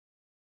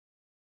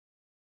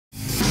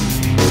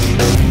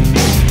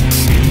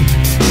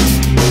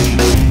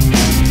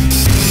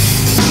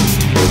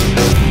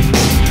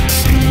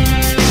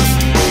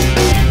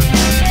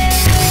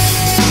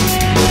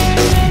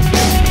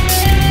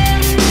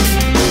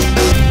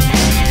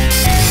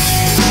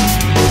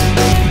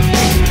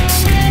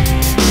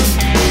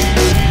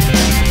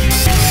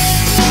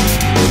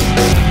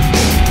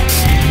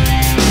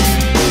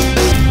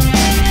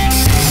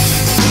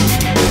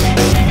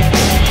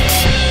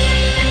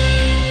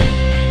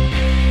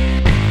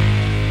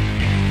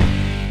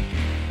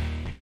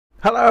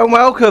Hello and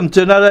welcome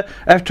to another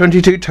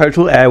F22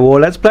 Total Air War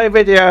Let's Play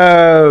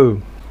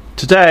video.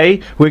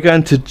 Today we're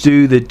going to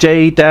do the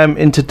JDAM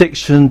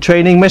Interdiction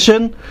training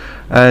mission,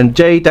 and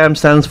JDAM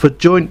stands for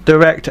Joint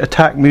Direct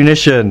Attack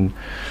Munition.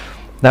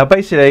 Now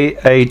basically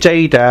a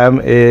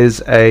JDAM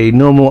is a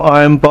normal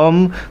iron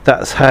bomb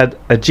that's had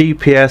a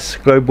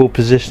GPS global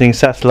positioning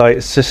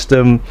satellite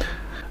system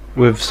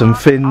with some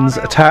fins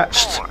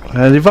attached.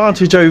 And the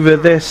advantage over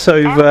this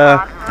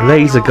over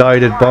laser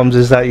guided bombs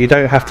is that you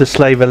don't have to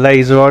slave a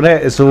laser on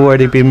it. It's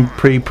already been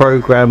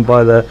pre-programmed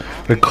by the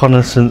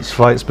reconnaissance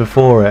flights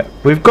before it.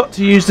 We've got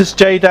to use this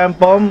JDAM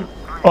bomb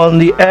on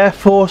the Air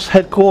Force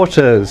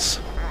headquarters.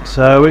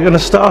 So we're going to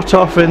start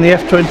off in the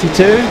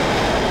F22.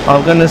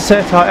 I'm going to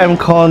set our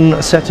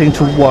MCON setting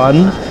to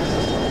 1.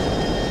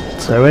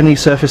 So any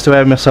surface to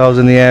air missiles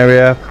in the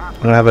area are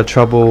going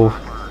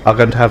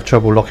to have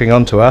trouble locking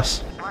onto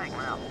us.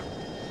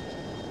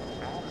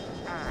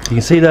 You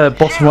can see the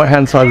bottom right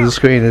hand side of the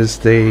screen is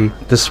the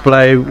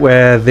display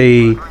where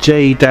the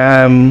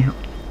JDAM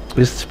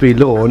is to be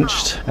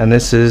launched, and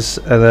this is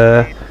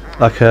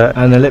like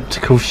an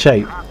elliptical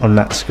shape on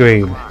that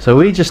screen. So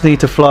we just need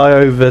to fly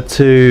over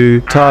to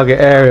target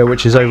area,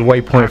 which is over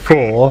waypoint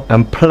 4,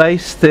 and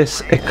place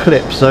this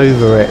eclipse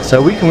over it.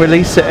 So we can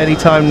release it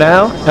anytime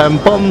now,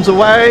 and bombs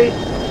away,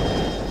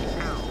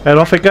 and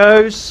off it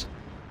goes.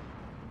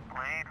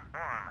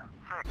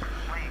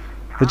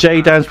 The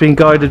JDAM's been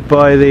guided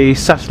by the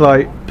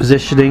satellite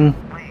positioning,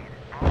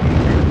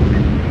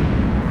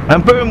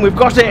 and boom, we've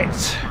got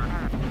it!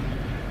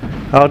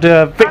 I'll do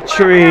a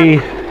victory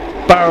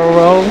barrel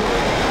roll.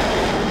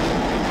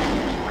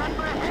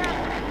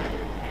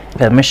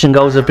 The mission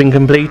goals have been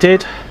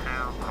completed.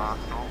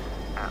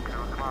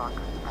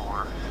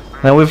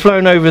 Now we've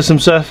flown over some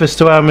surface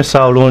to air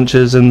missile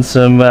launchers and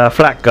some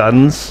flak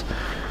guns.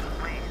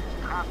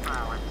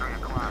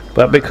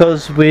 But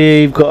because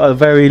we've got a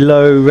very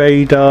low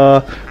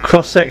radar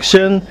cross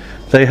section,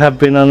 they have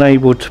been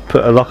unable to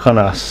put a lock on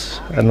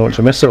us and launch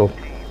a missile.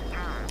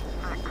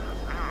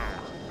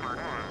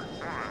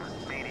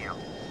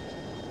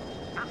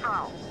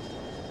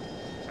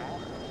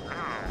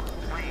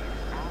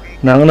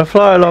 Now I'm going to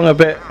fly along a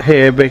bit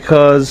here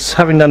because,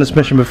 having done this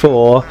mission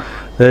before,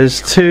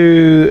 there's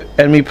 2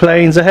 enemy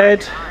planes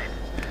ahead.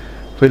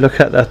 If we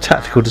look at the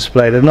tactical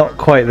display, they're not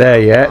quite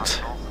there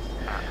yet.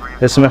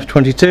 There's some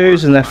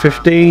F22s and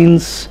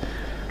F15s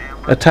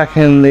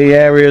attacking the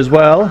area as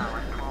well,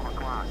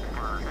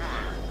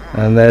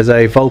 and there's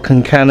a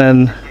Vulcan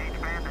cannon,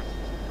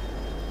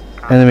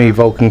 enemy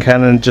Vulcan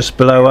cannon, just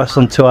below us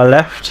and to our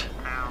left.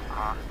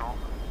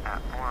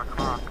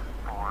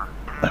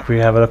 If we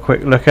have a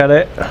quick look at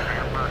it,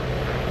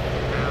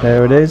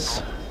 there it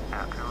is.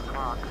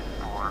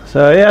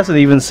 So he hasn't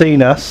even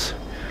seen us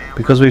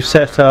because we've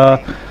set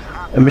our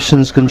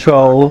emissions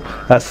control,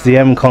 that's the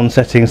MCON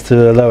settings, to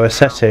the lower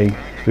setting.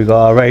 We've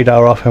got our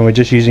radar off and we're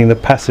just using the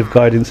passive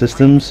guiding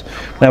systems.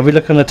 Now if we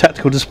look on the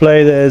tactical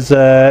display, there's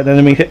an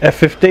enemy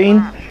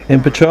F-15 in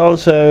patrol,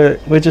 so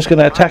we're just going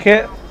to attack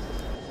it.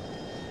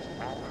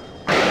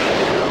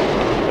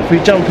 If we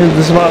jump into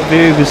the smart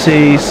view, you can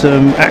see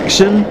some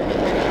action.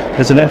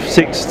 There's an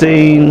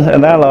F-16,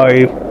 an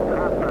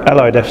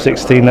allied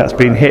F-16 that's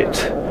been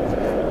hit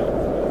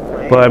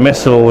by a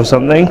missile or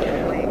something.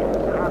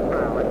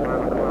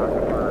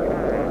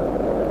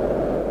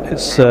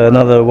 It's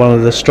another one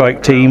of the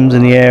strike teams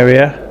in the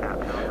area.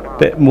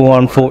 Bit more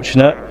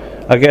unfortunate.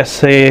 I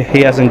guess he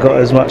hasn't got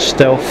as much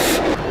stealth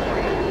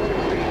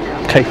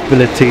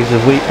capabilities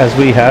as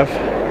we have.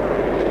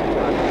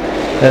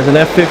 There's an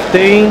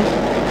F-15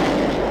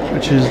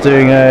 which is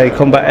doing a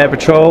combat air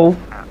patrol.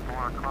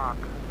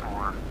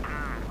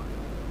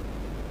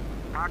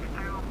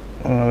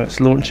 It's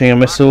launching a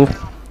missile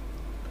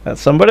at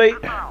somebody.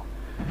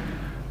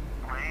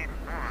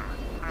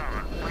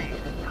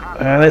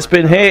 And it's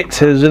been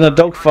hit. It was in a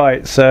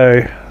dogfight, so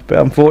a bit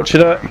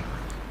unfortunate.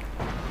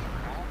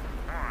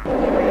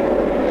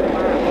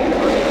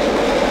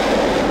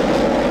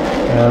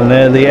 And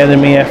they're the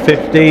enemy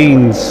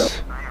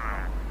F-15s.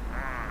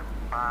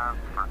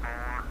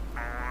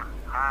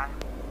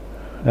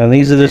 And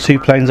these are the 2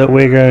 planes that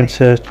we're going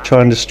to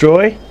try and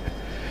destroy.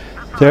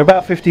 They're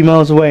about 50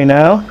 miles away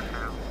now.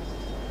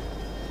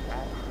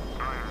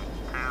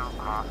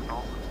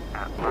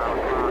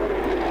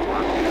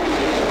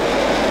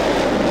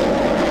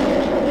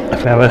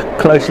 If we have a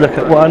close look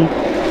at one,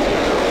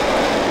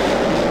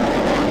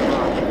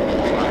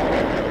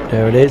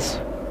 there it is.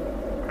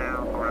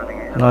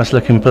 Nice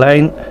looking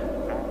plane.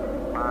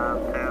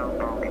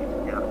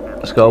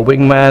 It's got a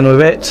wingman with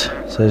it,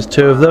 so there's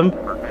 2 of them.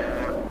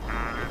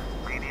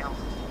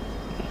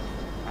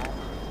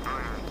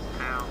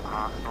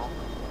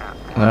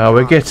 Now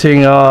we're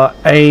getting our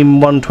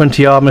AIM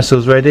 120R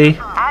missiles ready.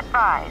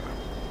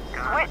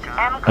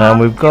 And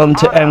we've gone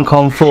to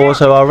MCON 4,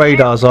 so our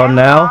radar's on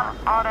now.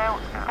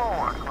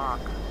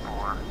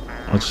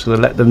 I'm just going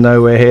to let them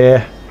know we're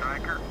here.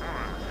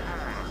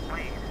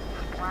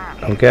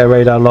 I'll get a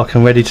radar lock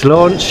and ready to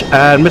launch,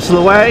 and missile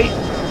away.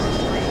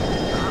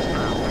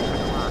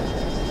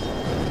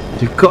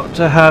 You've got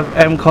to have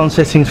MCON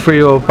settings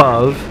 3 or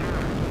above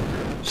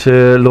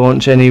to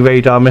launch any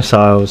radar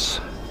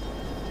missiles.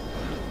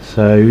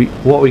 So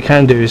what we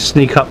can do is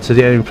sneak up to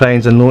the enemy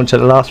planes and launch at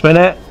the last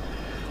minute.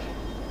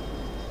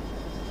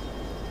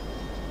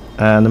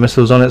 And the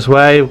missile's on its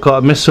way. We've got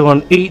a missile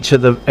on each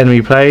of the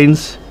enemy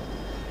planes.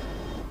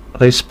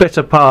 They split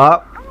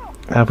apart.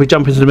 And if we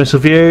jump into the missile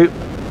view,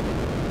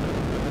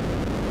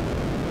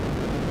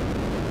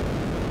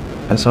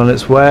 it's on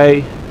its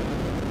way.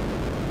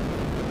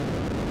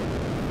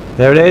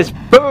 There it is.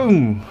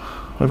 Boom!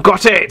 We've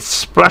got it!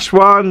 Splash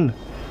 1!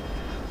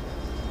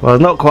 Well,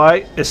 not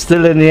quite. It's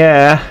still in the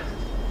air.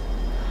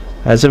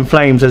 It's in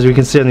flames, as we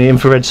can see on the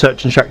infrared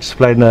search and track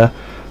display in the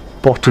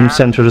bottom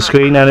centre of the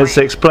screen, and it's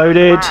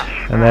exploded.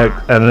 And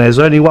there's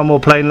only one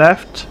more plane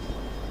left.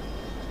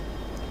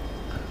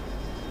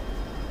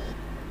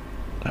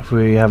 If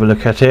we have a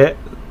look at it,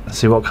 let's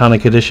see what kind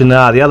of condition.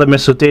 The other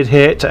missile did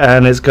hit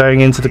and is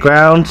going into the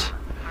ground.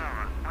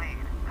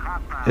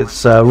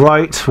 Its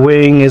right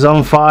wing is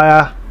on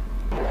fire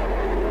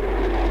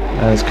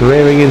and it's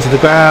careering into the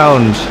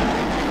ground.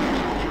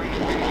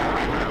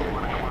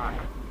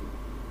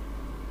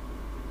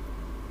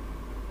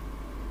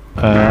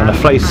 And a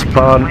face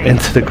plant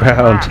into the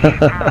ground.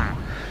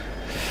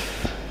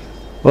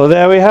 Well,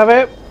 there we have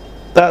it.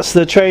 That's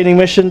the training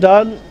mission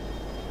done.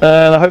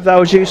 And I hope that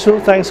was useful.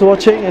 Thanks for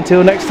watching.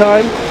 Until next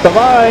time. Bye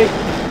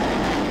bye.